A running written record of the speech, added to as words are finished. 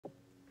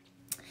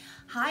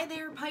Hi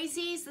there,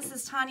 Pisces. This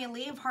is Tanya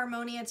Lee of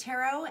Harmonia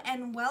Tarot,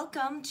 and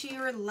welcome to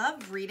your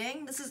love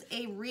reading. This is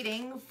a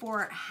reading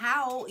for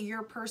how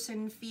your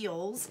person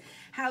feels,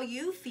 how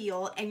you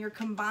feel, and your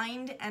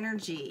combined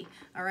energy,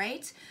 all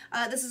right?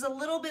 This is a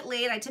little bit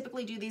late. I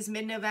typically do these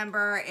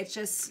mid-November. It's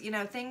just, you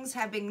know, things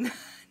have been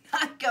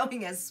not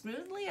going as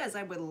smoothly as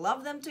I would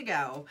love them to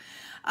go.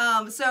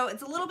 So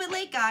it's a little bit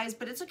late, guys,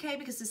 but it's okay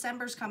because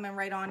December's coming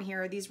right on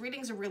here. These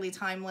readings are really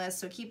timeless,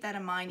 so keep that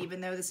in mind,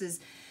 even though this is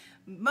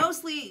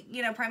mostly,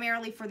 you know,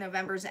 primarily for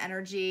November's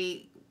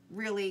energy.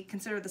 Really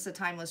consider this a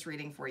timeless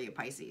reading for you,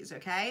 Pisces,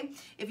 okay?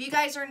 If you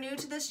guys are new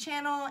to this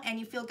channel and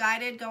you feel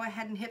guided, go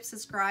ahead and hit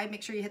subscribe.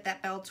 Make sure you hit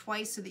that bell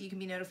twice so that you can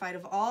be notified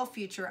of all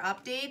future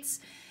updates.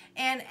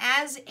 And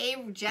as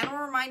a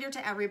general reminder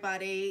to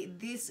everybody,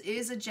 this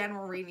is a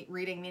general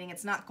reading, meaning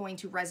it's not going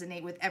to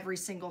resonate with every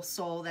single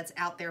soul that's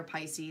out there,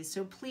 Pisces.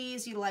 So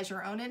please utilize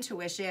your own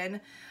intuition.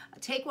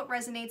 Take what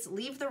resonates,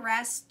 leave the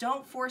rest.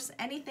 Don't force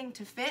anything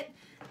to fit.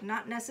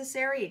 Not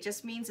necessary. It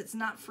just means it's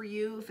not for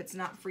you if it's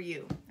not for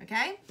you,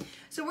 okay?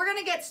 So we're going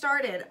to get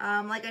started.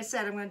 Like I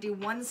said, I'm going to do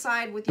one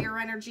side with your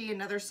energy,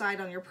 another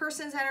side on your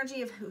person's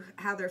energy of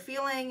how they're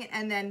feeling,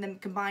 and then the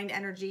combined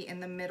energy in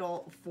the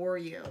middle for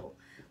you.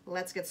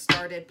 Let's get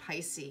started,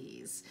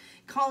 Pisces.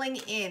 Calling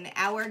in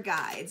our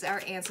guides,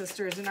 our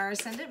ancestors, and our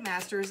ascendant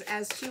masters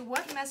as to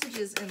what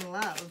messages in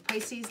love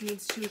Pisces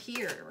needs to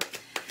hear.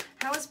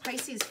 How is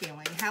Pisces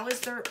feeling? How is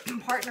their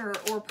partner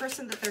or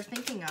person that they're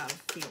thinking of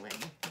feeling?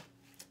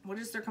 What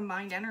is their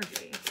combined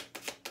energy?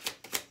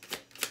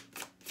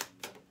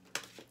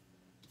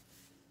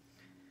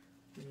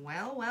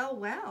 Well, well,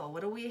 well.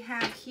 What do we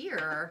have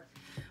here?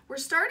 We're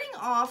starting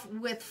off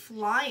with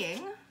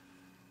flying.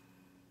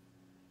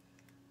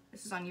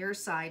 This is on your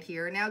side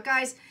here. Now,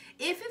 guys,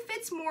 if it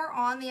fits more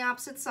on the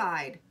opposite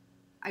side,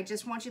 I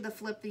just want you to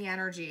flip the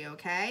energy,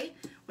 okay?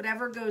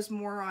 Whatever goes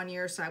more on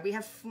your side. We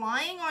have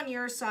flying on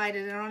your side,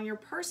 and then on your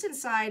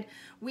person's side,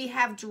 we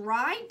have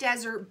dry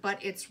desert, but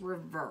it's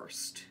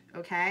reversed,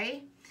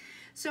 okay?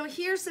 So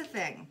here's the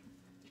thing.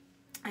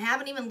 I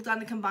haven't even done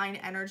the combined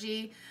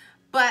energy,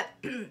 but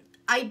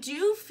I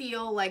do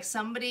feel like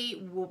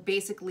somebody will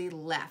basically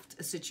left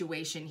a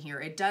situation here.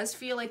 It does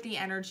feel like the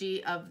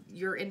energy of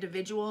your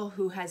individual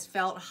who has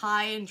felt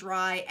high and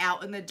dry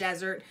out in the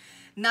desert.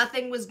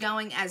 Nothing was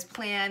going as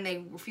planned.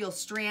 They feel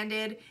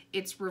stranded.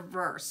 It's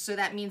reversed. So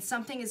that means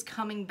something is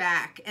coming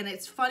back. And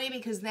it's funny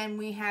because then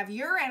we have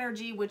your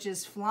energy, which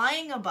is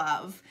flying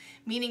above,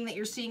 meaning that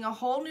you're seeing a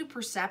whole new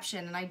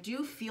perception. And I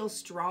do feel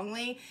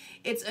strongly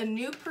it's a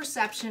new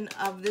perception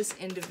of this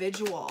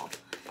individual.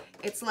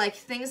 It's like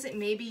things that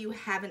maybe you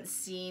haven't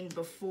seen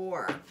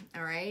before,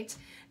 all right?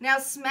 Now,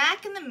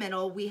 smack in the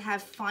middle, we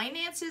have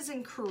finances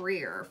and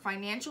career.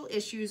 Financial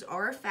issues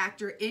are a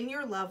factor in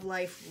your love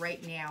life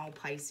right now,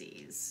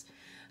 Pisces.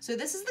 So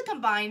this is the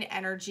combined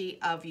energy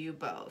of you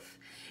both.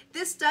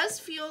 This does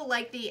feel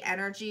like the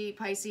energy,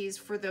 Pisces,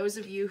 for those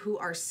of you who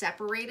are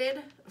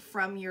separated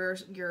from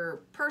your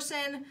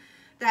person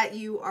that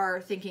you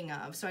are thinking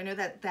of. So I know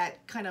that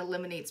that kind of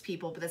eliminates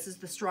people, but this is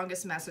the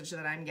strongest message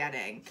that I'm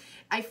getting.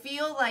 I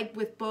feel like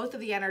with both of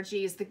the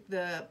energies,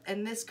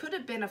 and this could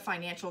have been a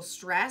financial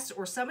stress,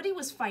 or somebody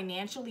was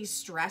financially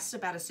stressed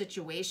about a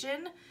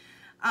situation,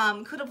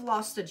 could have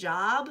lost a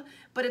job,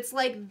 but it's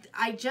like,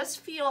 I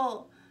just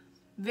feel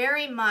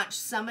very much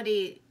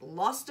somebody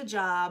lost a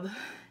job,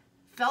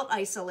 felt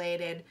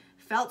isolated,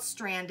 felt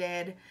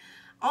stranded,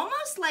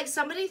 almost like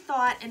somebody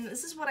thought, and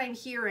this is what I'm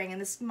hearing,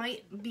 and this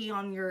might be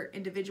on your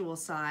individual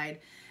side,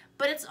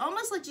 but it's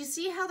almost like, you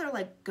see how they're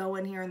like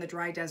going here in the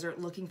dry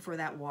desert looking for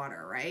that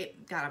water, right?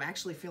 God, I'm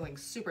actually feeling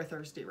super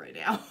thirsty right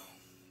now.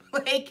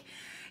 Like,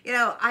 you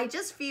know, I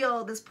just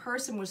feel this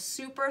person was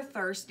super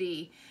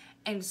thirsty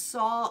and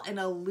saw an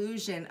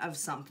illusion of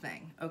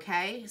something,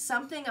 okay?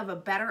 Something of a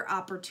better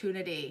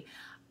opportunity.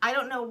 I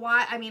don't know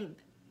why. I mean,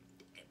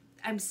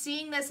 I'm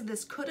seeing this, and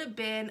this could have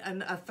been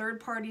a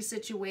third-party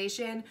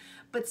situation,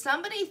 but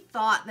somebody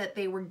thought that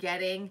they were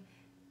getting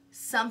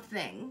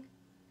something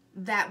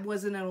that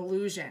was an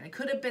illusion. It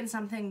could have been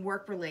something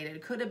work-related.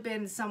 It could have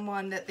been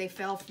someone that they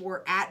fell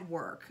for at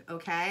work,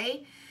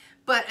 okay?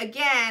 But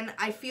again,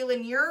 I feel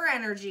in your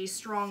energy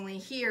strongly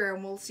here,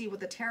 and we'll see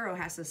what the tarot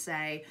has to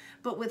say,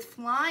 but with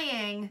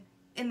flying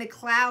in the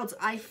clouds,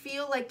 I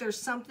feel like there's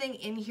something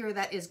in here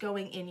that is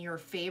going in your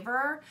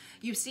favor.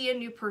 You see a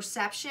new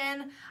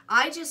perception.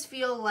 I just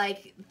feel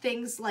like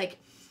things like,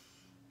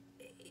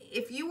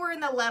 if you were in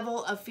the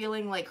level of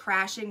feeling like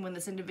crashing when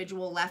this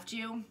individual left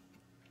you,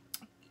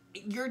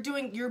 you're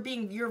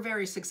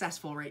very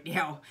successful right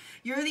now.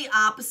 You're the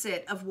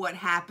opposite of what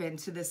happened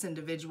to this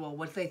individual,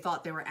 what they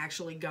thought they were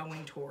actually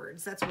going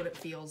towards. That's what it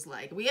feels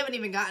like. We haven't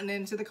even gotten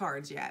into the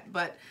cards yet,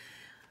 but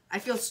I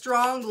feel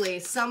strongly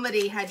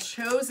somebody had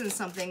chosen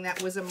something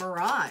that was a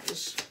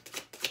mirage.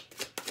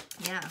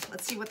 Yeah,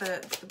 let's see what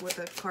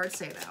the cards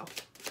say though.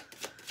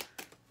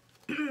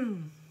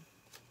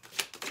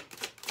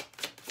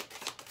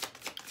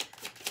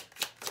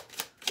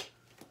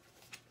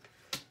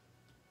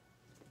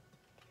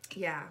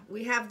 Yeah,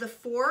 we have the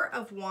Four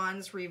of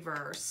Wands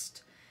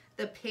reversed.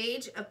 the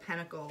Page of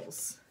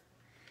Pentacles,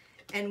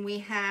 and we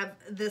have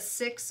the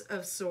Six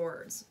of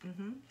Swords.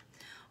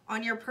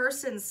 On your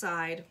person's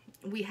side,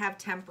 we have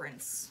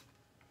Temperance.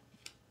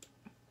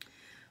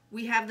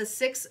 We have the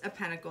Six of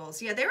Pentacles.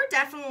 Yeah, they were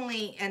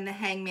definitely, and the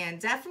Hangman,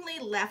 definitely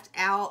left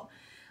out,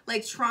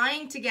 like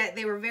trying to get,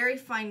 they were very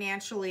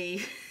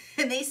financially,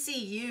 and they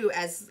see you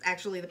as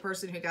actually the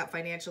person who got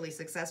financially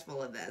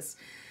successful in this.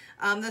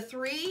 The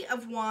Three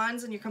of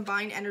Wands and your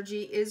combined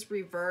energy is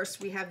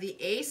reversed. We have the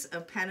Ace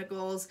of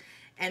Pentacles,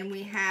 and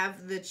we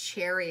have the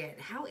Chariot.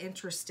 How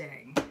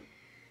interesting.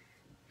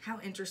 How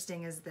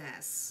interesting is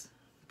this?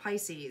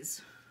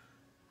 Pisces.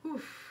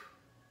 Whew.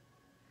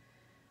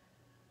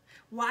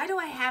 Why do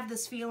I have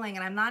this feeling?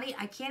 And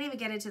I can't even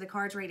get into the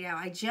cards right now.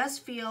 I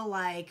just feel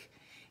like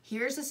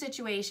here's a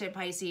situation,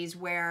 Pisces,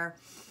 where,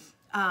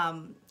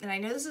 and I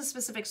know this is a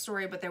specific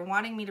story, but they're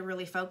wanting me to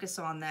really focus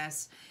on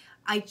this.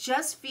 I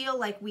just feel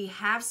like we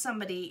have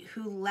somebody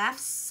who left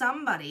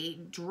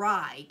somebody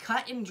dry,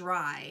 cut and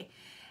dry,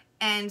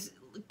 and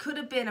could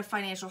have been a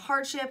financial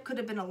hardship, could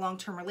have been a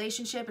long-term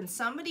relationship, and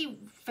somebody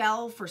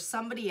fell for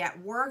somebody at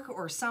work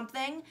or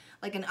something,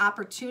 like an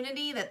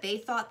opportunity that they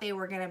thought they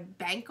were going to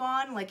bank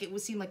on, like it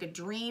would seem like a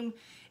dream.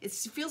 It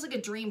feels like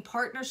a dream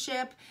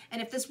partnership. And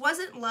if this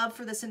wasn't love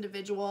for this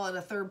individual and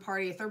a third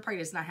party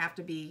does not have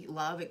to be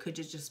love. It could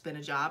just been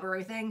a job or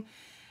anything.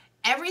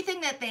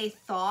 Everything that they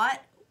thought,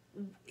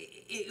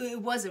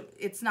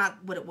 it's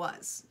not what it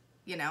was.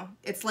 You know,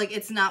 it's like,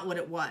 it's not what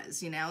it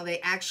was, you know, they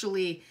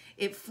actually,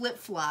 it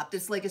flip-flopped.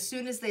 It's like, as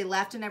soon as they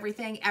left and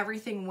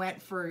everything went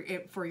for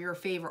your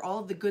favor. All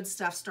of the good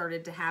stuff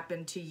started to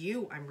happen to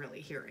you, I'm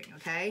really hearing,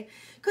 okay?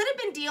 Could have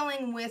been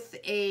dealing with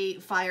a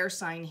fire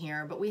sign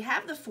here, but we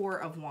have the Four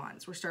of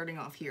Wands. We're starting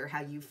off here,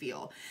 how you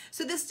feel.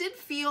 So this did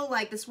feel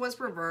like, this was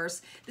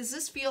reverse. This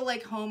does feel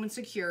like home and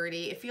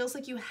security. It feels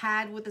like you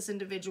had with this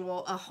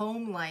individual a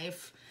home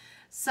life,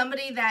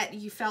 somebody that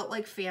you felt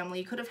like family.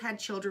 You could have had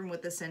children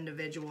with this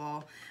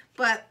individual.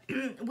 But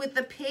with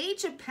the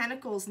Page of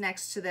Pentacles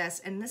next to this,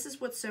 and this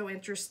is what's so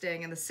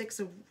interesting, and the Six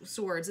of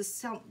Swords,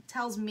 this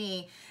tells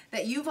me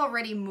that you've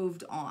already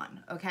moved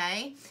on,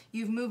 okay?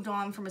 You've moved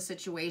on from a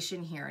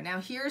situation here. Now,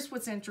 here's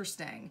what's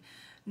interesting.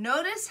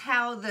 Notice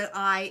how the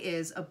eye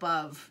is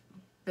above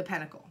the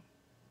pentacle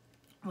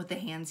with the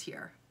hands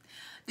here.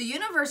 The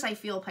universe, I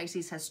feel,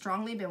 Pisces, has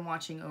strongly been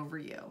watching over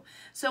you.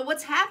 So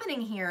what's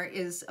happening here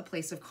is a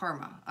place of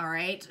karma, all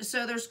right?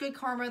 So there's good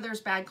karma,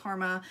 there's bad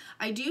karma.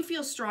 I do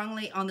feel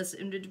strongly on this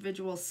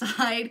individual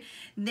side.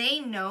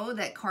 They know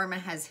that karma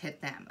has hit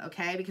them,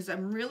 okay? Because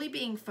I'm really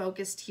being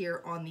focused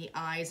here on the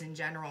eyes in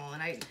general.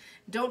 And I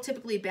don't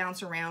typically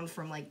bounce around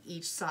from like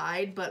each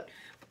side, but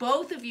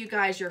both of you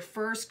guys, your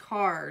first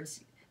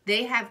cards,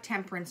 they have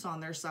Temperance on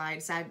their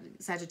side,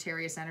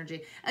 Sagittarius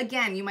energy.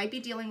 Again, you might be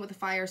dealing with a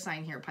fire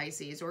sign here,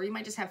 Pisces, or you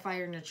might just have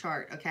fire in your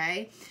chart,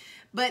 okay?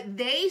 But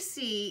they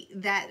see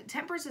that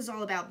Temperance is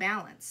all about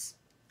balance,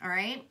 all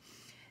right?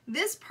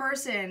 This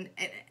person,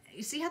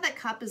 you see how that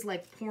cup is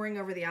like pouring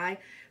over the eye?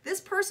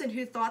 This person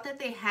who thought that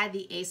they had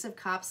the Ace of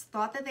Cups,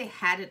 thought that they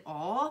had it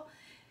all,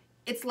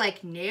 it's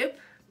like, nope.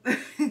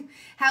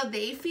 How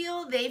they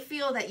feel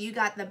that you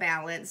got the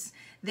balance.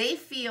 They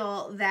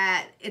feel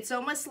that it's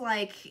almost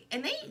like,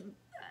 and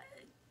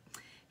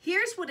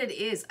here's what it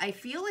is. I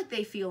feel like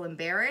they feel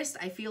embarrassed.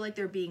 I feel like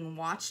they're being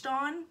watched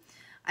on.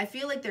 I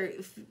feel like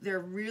they're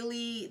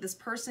really, this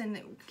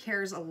person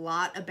cares a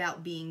lot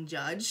about being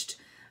judged,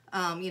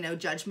 you know,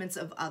 judgments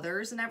of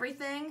others and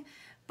everything.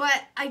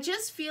 But I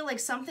just feel like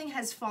something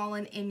has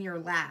fallen in your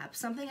lap.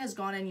 Something has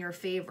gone in your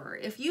favor.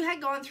 If you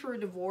had gone through a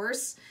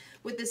divorce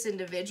with this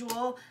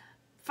individual,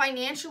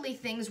 financially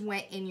things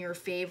went in your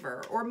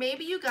favor, or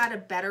maybe you got a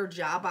better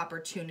job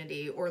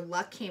opportunity, or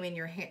luck came in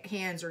your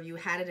hands, or you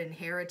had an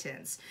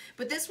inheritance.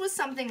 But this was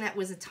something that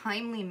was a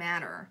timely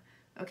matter,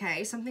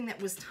 okay? Something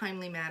that was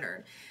timely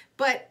mattered.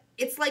 But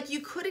it's like you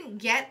couldn't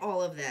get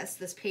all of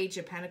this Page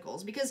of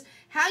Pentacles, because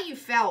how you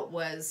felt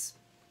was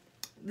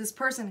this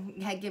person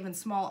had given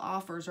small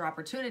offers or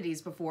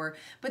opportunities before,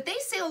 but they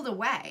sailed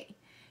away.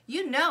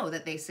 You know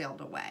that they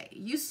sailed away.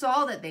 You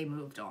saw that they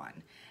moved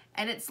on.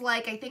 And it's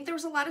like, I think there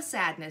was a lot of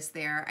sadness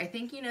there. I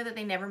think you know that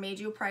they never made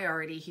you a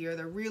priority here.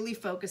 They're really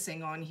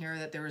focusing on here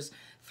that there's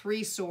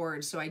 3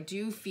 swords. So I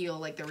do feel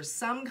like there was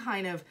some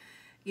kind of,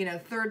 you know,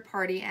 third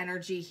party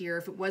energy here.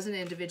 If it was an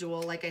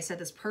individual, like I said,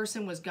 this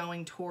person was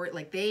going toward,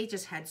 like they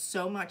just had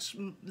so much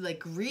like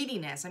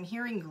greediness. I'm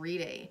hearing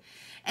greedy.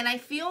 And I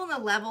feel on the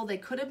level they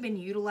could have been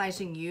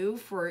utilizing you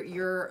for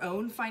your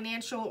own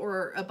financial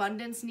or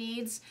abundance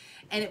needs.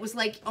 And it was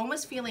like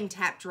almost feeling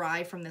tapped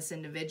dry from this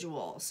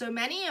individual. So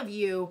many of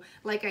you,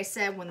 like I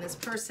said, when this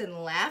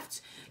person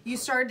left, you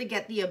started to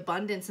get the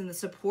abundance and the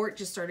support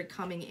just started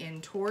coming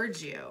in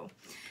towards you.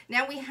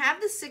 Now we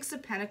have the Six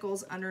of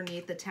Pentacles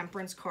underneath the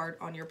Temperance card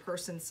on your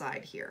person's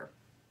side here.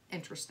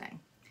 Interesting,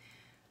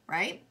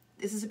 right?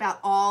 This is about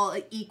all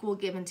equal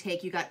give and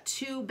take. You got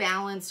 2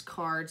 balanced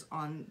cards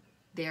on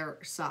their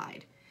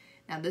side.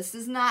 Now, this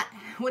is not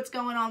what's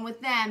going on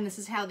with them. This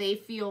is how they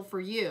feel for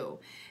you.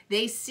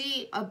 They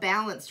see a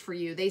balance for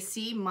you. They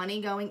see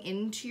money going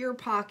into your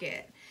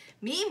pocket.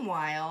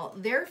 Meanwhile,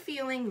 they're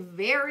feeling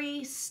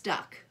very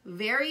stuck,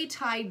 very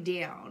tied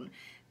down.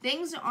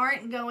 Things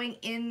aren't going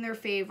in their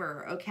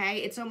favor, okay?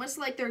 It's almost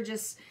like they're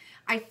just,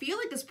 I feel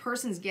like this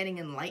person's getting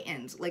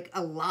enlightened, like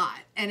a lot.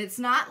 And it's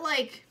not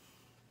like,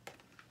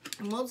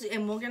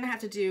 and we're gonna have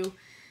to do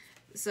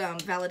some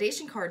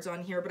validation cards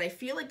on here, but I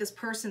feel like this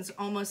person's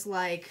almost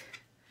like,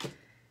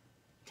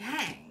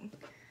 dang,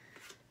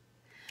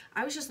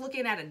 I was just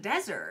looking at a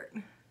desert.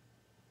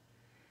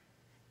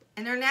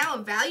 And they're now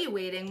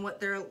evaluating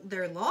what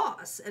their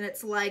loss. And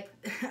it's like,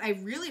 I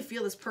really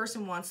feel this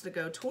person wants to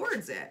go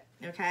towards it,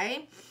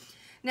 okay?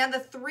 Now, the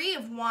Three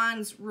of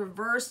Wands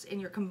reversed in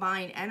your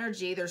combined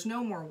energy, there's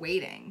no more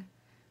waiting,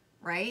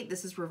 right?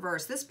 This is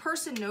reversed. This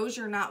person knows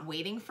you're not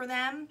waiting for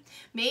them.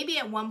 Maybe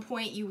at one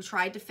point you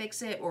tried to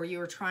fix it, or you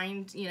were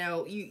trying, you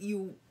know,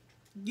 you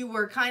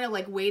were kind of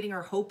like waiting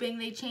or hoping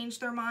they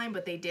changed their mind,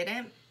 but they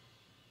didn't.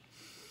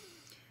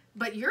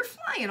 But you're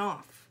flying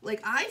off.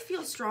 Like, I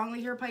feel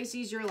strongly here,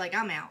 Pisces, you're like,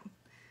 I'm out.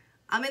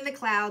 I'm in the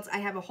clouds. I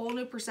have a whole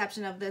new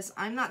perception of this.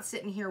 I'm not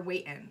sitting here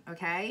waiting,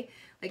 okay?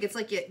 Like, it's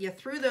like you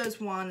threw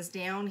those wands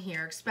down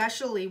here,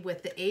 especially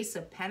with the Ace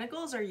of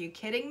Pentacles. Are you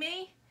kidding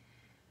me?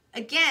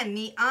 Again,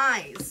 the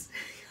eyes.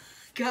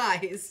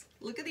 Guys,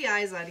 look at the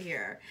eyes on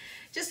here.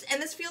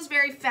 And this feels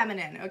very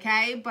feminine,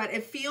 okay? But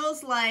it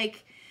feels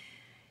like,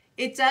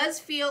 it does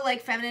feel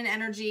like feminine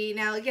energy.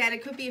 Now, again,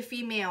 it could be a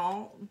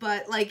female,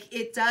 but like,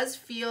 it does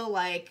feel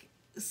like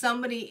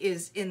somebody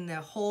is in the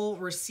whole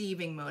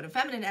receiving mode. And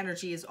feminine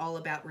energy is all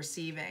about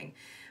receiving.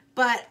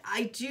 But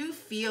I do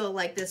feel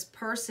like this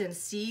person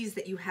sees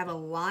that you have a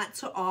lot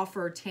to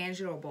offer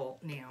tangible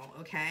now,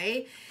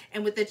 okay?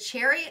 And with the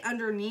Chariot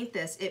underneath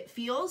this, it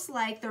feels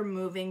like they're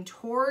moving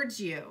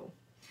towards you.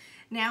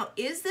 Now,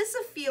 is this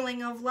a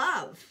feeling of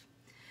love?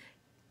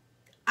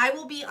 I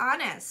will be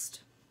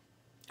honest.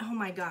 Oh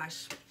my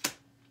gosh.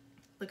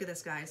 Look at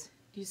this, guys.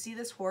 Do you see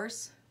this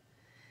horse?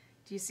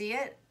 Do you see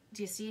it?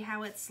 Do you see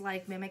how it's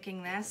like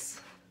mimicking this?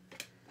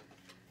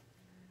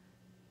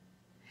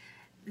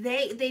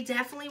 They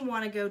definitely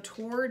want to go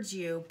towards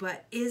you,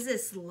 but is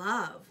this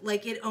love?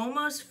 Like, it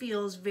almost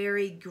feels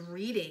very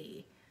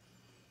greedy.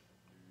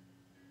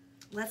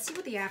 Let's see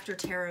what the After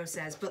Tarot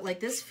says. But like,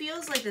 this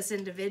feels like this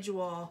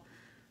individual,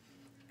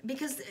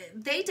 because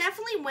they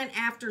definitely went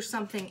after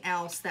something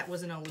else that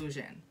was an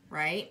illusion,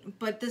 right?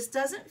 But this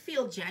doesn't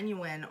feel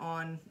genuine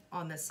on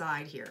this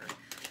side here.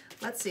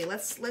 Let's see.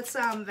 Let's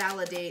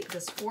validate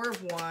this Four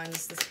of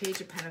Wands, this Page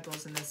of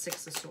Pentacles, and the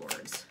Six of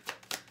Swords.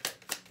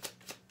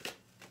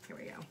 Here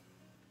we go.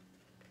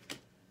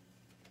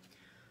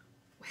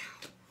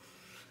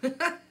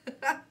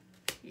 Wow.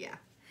 Yeah.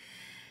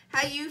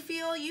 How you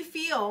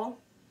feel,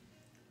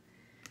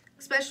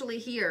 especially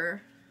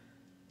here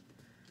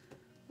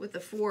with the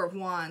Four of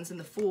Wands and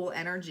the Fool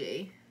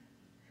energy.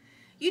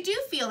 You do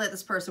feel that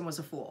this person was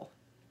a fool,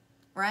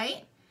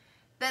 right?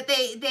 That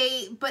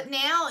but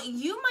now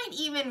you might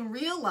even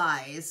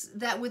realize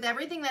that with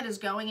everything that is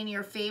going in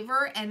your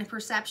favor and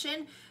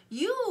perception,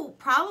 you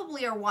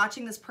probably are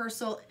watching this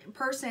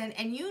person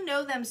and you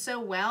know them so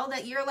well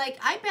that you're like,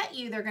 I bet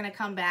you they're going to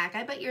come back.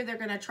 I bet you they're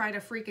going to try to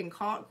freaking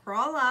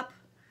crawl up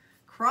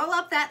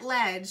that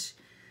ledge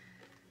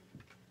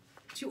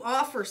to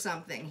offer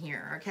something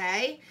here,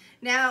 okay?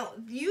 Now,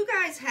 you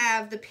guys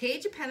have the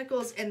Page of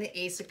Pentacles and the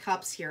Ace of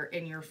Cups here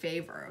in your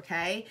favor,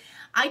 okay?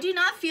 I do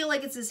not feel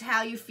like this is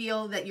how you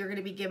feel that you're going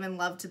to be giving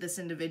love to this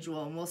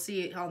individual, and we'll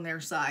see it on their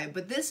side.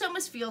 But this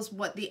almost feels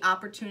what the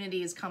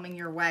opportunity is coming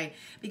your way,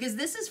 because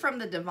this is from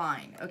the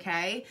divine,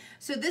 okay?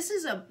 So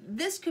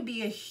this could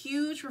be a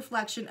huge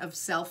reflection of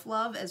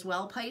self-love as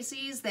well,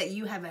 Pisces, that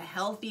you have a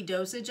healthy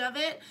dosage of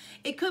it.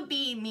 It could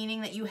be meaning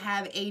that you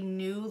have a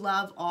new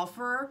love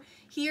offer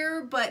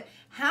here, but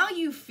how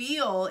you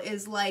feel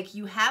is like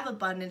you have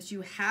abundance,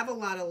 you have a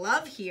lot of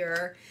love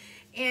here,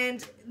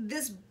 and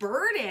this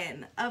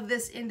burden of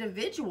this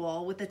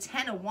individual with the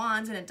Ten of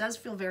Wands, and it does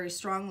feel very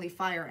strongly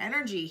fire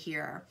energy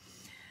here,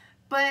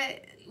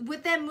 but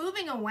with them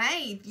moving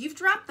away, you've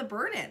dropped the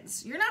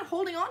burdens. You're not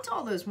holding on to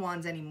all those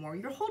wands anymore.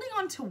 You're holding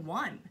on to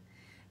one,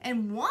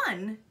 and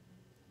one,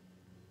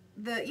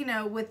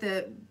 with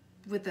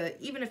the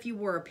even if you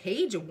were a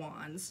Page of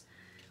Wands,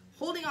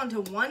 holding on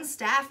to one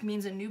staff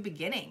means a new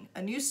beginning,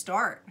 a new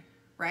start,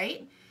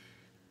 right?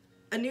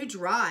 A new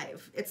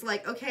drive. It's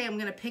like, okay, I'm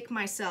going to pick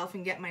myself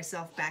and get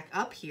myself back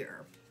up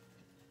here.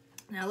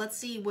 Now let's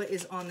see what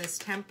is on this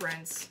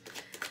Temperance,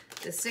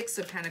 the Six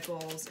of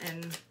Pentacles,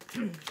 and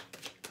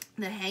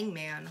the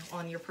Hangman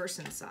on your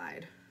person's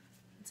side.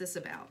 What's this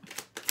about?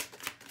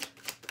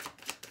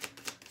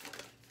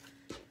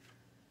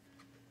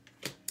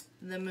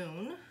 The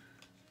Moon,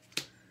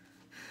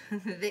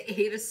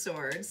 the Eight of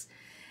Swords,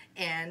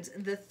 and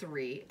the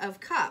Three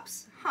of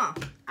Cups. Huh.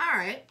 All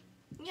right.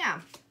 Yeah.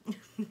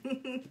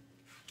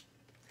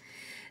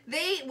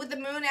 With the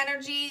Moon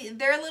energy,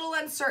 they're a little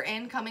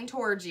uncertain coming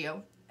towards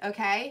you,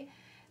 okay?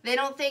 They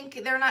don't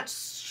think, they're not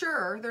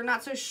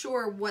so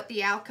sure what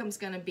the outcome's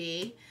going to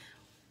be,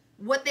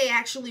 what they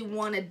actually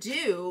want to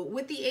do.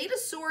 With the Eight of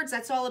Swords,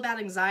 that's all about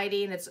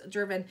anxiety and it's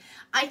driven.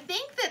 I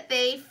think that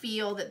they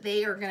feel that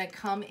they are going to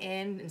come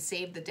in and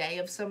save the day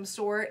of some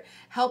sort,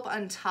 help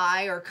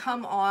untie or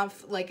come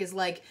off like is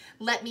like,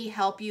 let me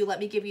help you, let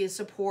me give you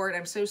support.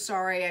 I'm so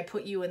sorry I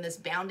put you in this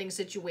bounding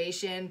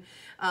situation.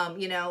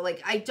 You know,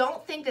 like I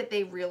don't think that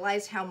they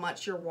realize how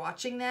much you're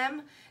watching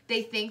them.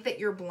 They think that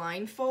you're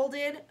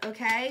blindfolded,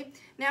 okay?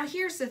 Now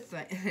here's the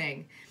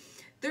thing.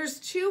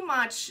 There's too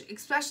much,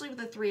 especially with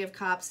the Three of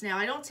Cups. Now,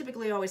 I don't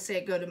typically always say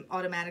it go to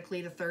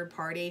automatically to third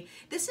party.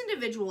 This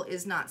individual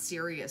is not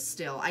serious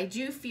still. I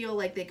do feel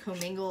like they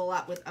commingle a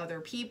lot with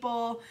other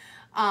people.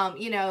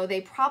 You know,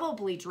 they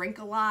probably drink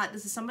a lot.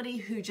 This is somebody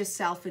who just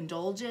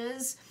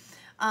self-indulges.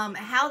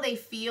 How they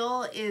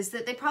feel is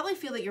that they probably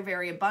feel that you're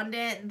very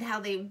abundant,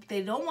 how they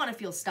don't want to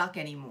feel stuck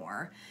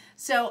anymore.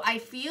 So I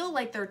feel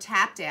like they're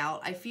tapped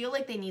out. I feel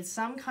like they need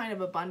some kind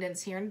of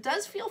abundance here. And it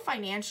does feel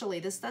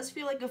financially, this does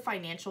feel like a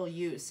financial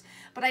use.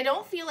 But I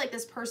don't feel like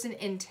this person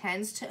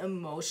intends to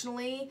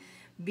emotionally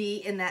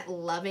be in that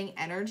loving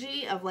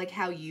energy of like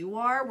how you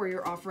are, where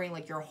you're offering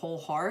like your whole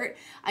heart.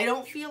 I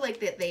don't feel like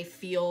that they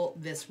feel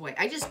this way.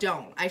 I just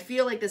don't. I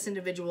feel like this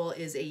individual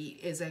is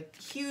a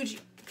huge,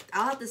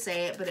 I'll have to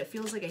say it, but it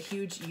feels like a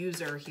huge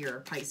user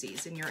here,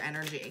 Pisces, in your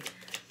energy.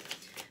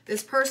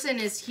 This person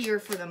is here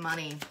for the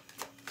money.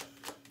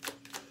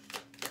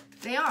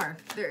 They are.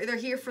 They're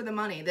here for the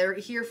money. They're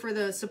here for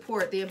the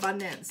support, the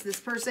abundance. This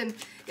person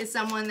is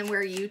someone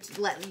where you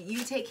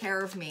take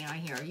care of me, I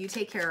hear. You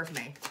take care of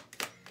me.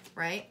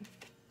 Right?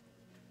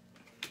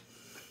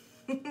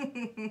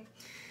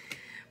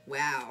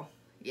 Wow.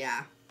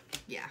 Yeah.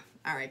 Yeah.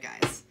 All right,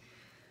 guys.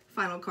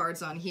 Final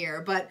cards on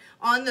here. But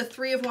on the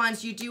Three of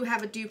Wands, you do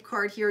have a dupe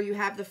card here. You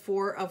have the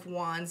Four of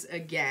Wands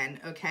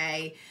again,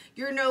 okay?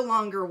 You're no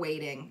longer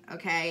waiting,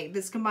 okay?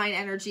 This combined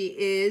energy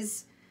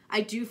is... I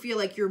do feel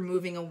like you're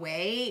moving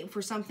away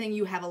for something.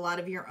 You have a lot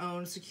of your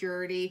own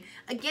security.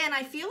 Again,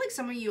 I feel like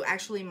some of you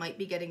actually might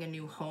be getting a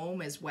new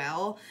home as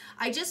well.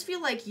 I just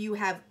feel like you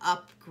have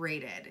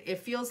upgraded. It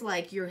feels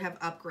like you have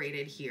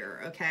upgraded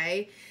here,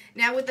 okay?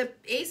 Now with the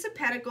Ace of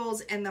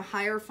Pentacles and the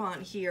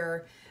Hierophant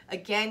here,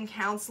 again,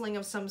 counseling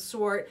of some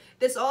sort.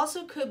 This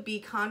also could be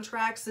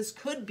contracts. This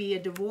could be a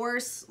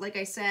divorce. Like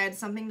I said,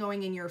 something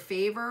going in your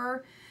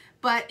favor.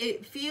 But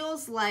it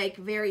feels like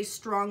very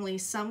strongly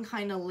some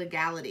kind of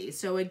legality.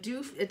 So it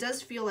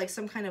does feel like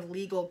some kind of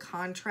legal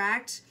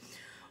contract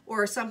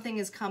or something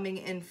is coming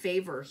in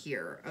favor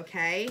here,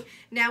 okay?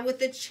 Now with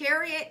the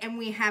Chariot and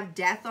we have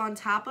Death on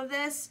top of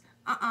this,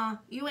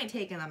 you ain't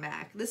taking them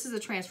back. This is a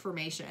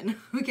transformation,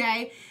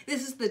 okay?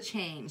 This is the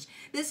change.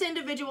 This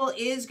individual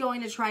is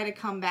going to try to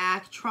come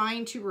back,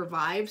 trying to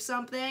revive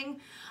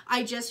something.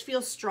 I just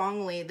feel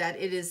strongly that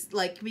it is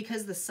like,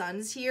 because the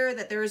sun's here,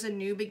 that there is a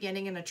new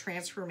beginning and a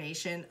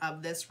transformation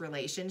of this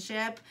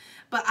relationship.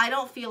 But I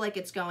don't feel like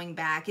it's going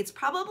back. It's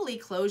probably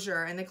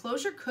closure, and the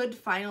closure could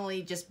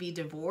finally just be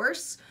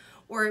divorce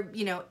or,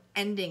 you know,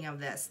 ending of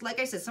this.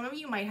 Like I said, some of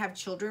you might have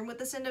children with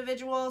this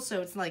individual,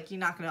 so it's like you're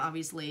not going to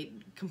obviously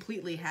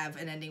completely have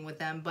an ending with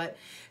them, but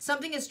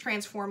something is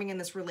transforming in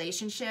this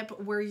relationship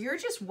where you're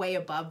just way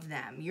above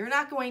them. You're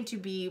not going to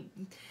be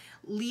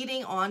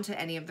leading on to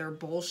any of their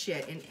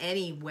bullshit in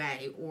any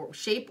way or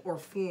shape or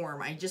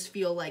form. I just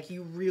feel like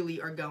you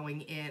really are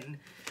going in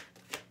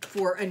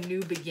for a new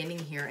beginning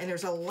here. And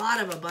there's a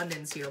lot of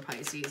abundance here,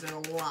 Pisces. There's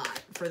a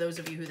lot for those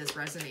of you who this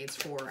resonates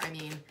for. I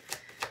mean,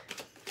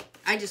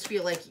 I just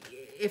feel like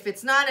if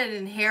it's not an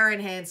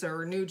inheritance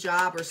or a new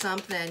job or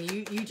something,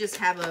 you just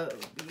have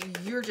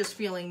you're just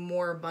feeling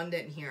more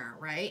abundant here,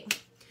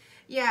 right?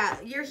 Yeah,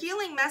 your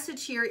healing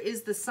message here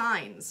is the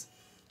signs.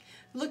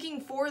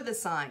 Looking for the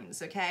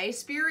signs, okay?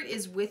 Spirit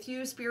is with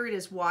you. Spirit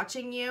is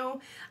watching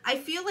you. I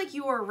feel like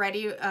you are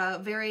already a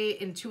very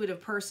intuitive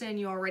person.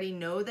 You already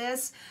know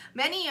this.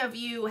 Many of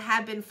you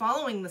have been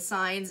following the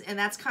signs, and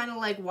that's kind of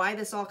like why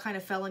this all kind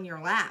of fell in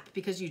your lap,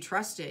 because you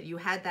trusted. You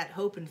had that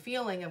hope and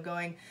feeling of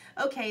going,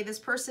 okay, this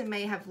person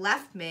may have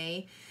left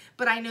me,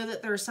 but I know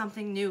that there's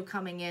something new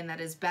coming in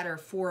that is better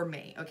for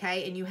me,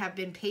 okay? And you have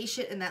been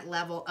patient in that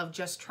level of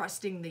just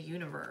trusting the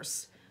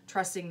universe.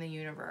 Trusting the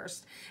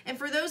universe. And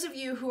for those of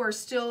you who are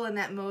still in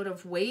that mode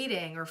of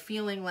waiting or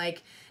feeling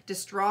like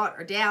distraught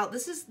or doubt,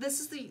 this is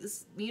the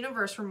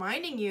universe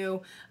reminding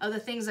you of the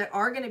things that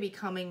are going to be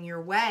coming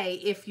your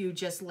way if you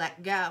just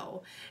let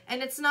go.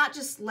 And it's not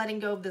just letting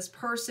go of this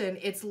person,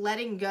 it's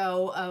letting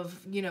go of,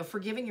 you know,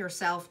 forgiving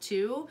yourself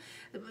too.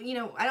 You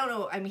know, I don't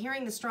know, I'm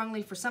hearing this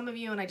strongly for some of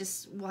you, and I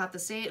just will have to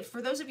say it.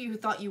 For those of you who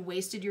thought you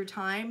wasted your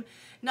time,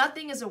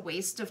 nothing is a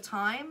waste of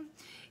time.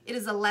 It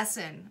is a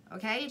lesson,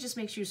 okay? It just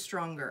makes you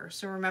stronger.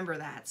 So remember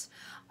that.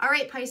 All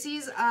right,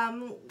 Pisces,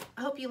 I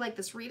hope you like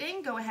this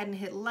reading. Go ahead and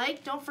hit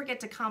like. Don't forget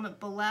to comment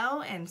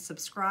below and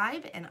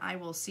subscribe, and I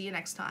will see you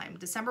next time.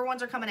 December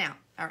ones are coming out.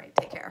 All right,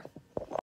 take care.